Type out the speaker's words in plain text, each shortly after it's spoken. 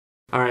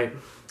Alright,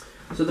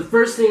 so the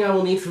first thing I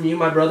will need from you,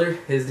 my brother,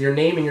 is your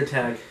name and your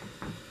tag.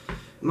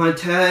 My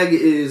tag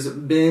is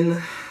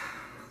Ben.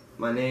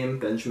 My name,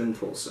 Benjamin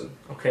Tolson.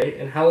 Okay,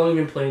 and how long have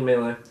you been playing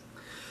Melee?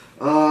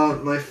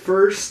 My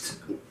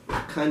first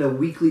kind of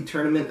weekly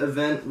tournament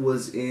event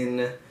was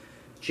in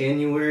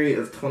January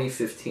of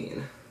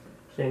 2015.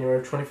 January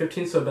of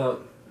 2015, so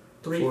about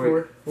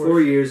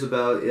four years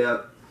about,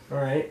 yeah.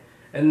 Alright,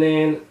 and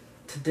then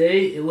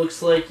today it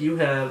looks like you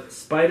have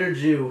Spider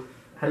Jew.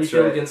 How do you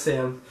feel against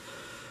Sam?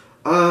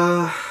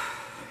 I'm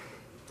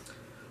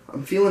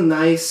feeling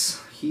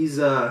nice. He's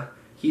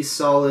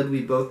solid.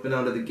 We've both been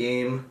out of the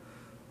game,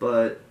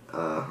 but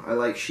I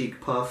like Chic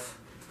Puff,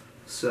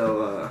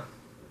 so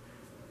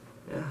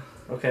yeah.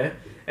 Okay,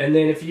 and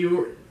then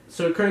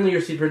so currently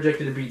you're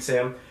projected to beat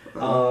Sam.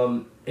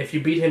 If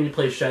you beat him, you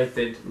play Scythed.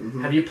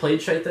 Mm-hmm. Have you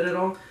played Scythed at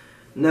all?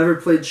 Never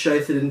played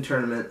Scythed in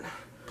tournament.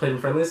 Played in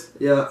friendlies?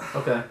 Yeah.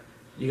 Okay.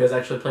 You guys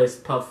actually play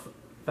Puff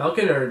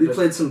Falcon, or we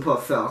played some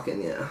Puff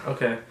Falcon? Yeah.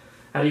 Okay.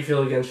 How do you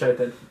feel against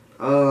Scythed?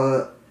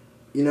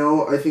 You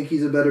know, I think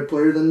he's a better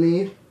player than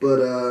me,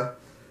 but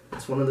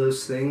it's one of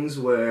those things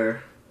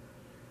where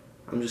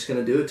I'm just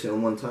gonna do it to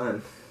him one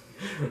time.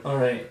 All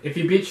right. If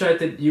you beat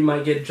Scythed, you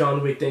might get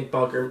John Wick, Dink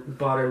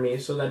Botter me,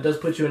 so that does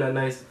put you in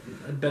a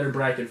better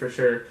bracket for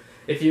sure.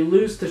 If you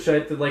lose to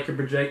Scythed like you're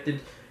projected,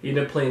 you end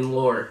up playing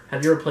Lore.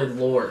 Have you ever played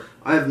Lore?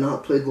 I have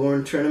not played Lore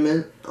in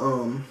tournament.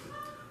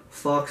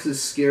 Fox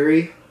is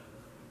scary,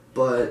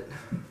 but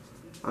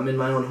I'm in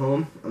my own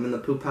home. I'm in the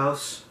poop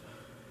house.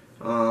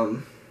 I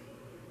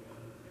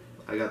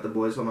got the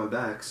boys on my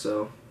back,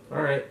 so.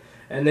 All right.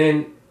 And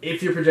then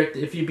if you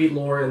beat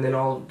Lore, and then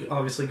all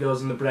obviously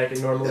goes in the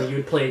bracket normally, you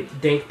would play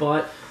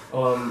Dankbot.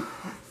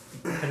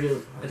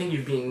 I think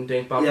you've beaten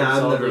Dankbot. Yeah,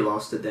 I've never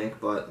lost to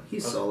Dankbot.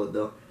 He's solid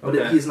though. But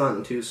Okay. he's not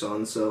in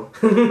Tucson, so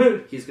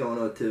he's going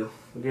 0-2.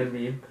 Good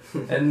beat.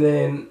 And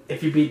then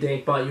if you beat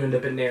Dankbot, you end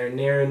up at Naren.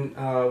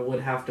 Naren would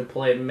have to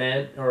play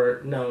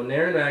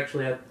Naren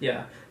actually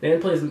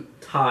Naren plays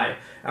Ty.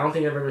 I don't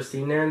think I've ever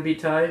seen Naren beat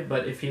Ty,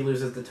 but if he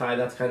loses to Ty,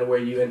 that's kind of where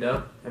you end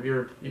up.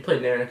 You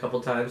played Naren a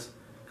couple times?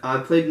 I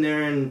played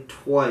Naren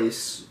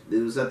twice.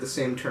 It was at the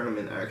same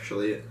tournament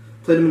actually.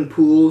 Played him in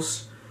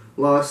pools,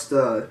 lost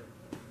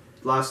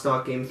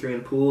stock game 3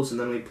 in pools, and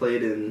then we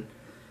played in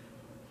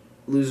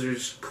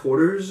losers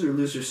quarters or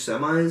losers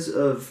semis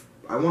of,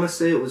 I want to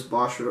say it was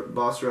Boss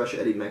Rush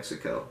Eddie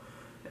Mexico,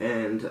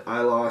 and I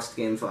lost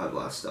game 5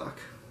 last stock.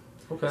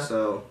 Okay.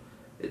 So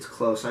it's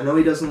close. I know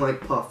he doesn't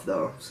like Puff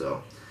though,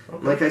 so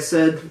like I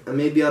said, I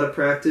may be out of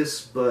practice,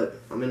 but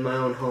I'm in my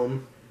own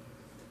home.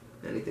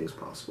 Anything's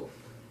possible.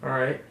 All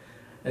right,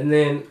 and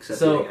then except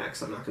beating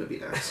Axe, I'm not going to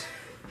beat Axe.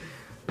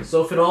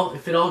 So if it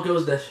all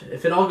goes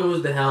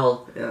to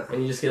hell, yeah,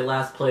 and you just get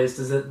last place,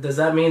 does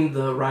that mean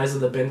the rise of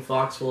the Ben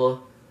Fox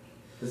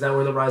is that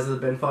where the rise of the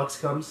Ben Fox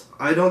comes?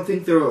 I don't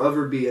think there will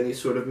ever be any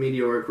sort of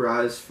meteoric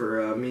rise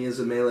for me as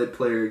a Melee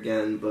player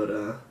again, but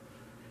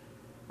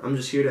I'm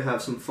just here to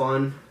have some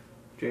fun,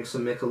 drink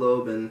some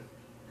Michelob, and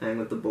hang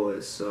with the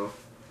boys, so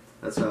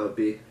that's how it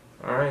be.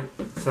 Alright,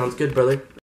 sounds good, brother.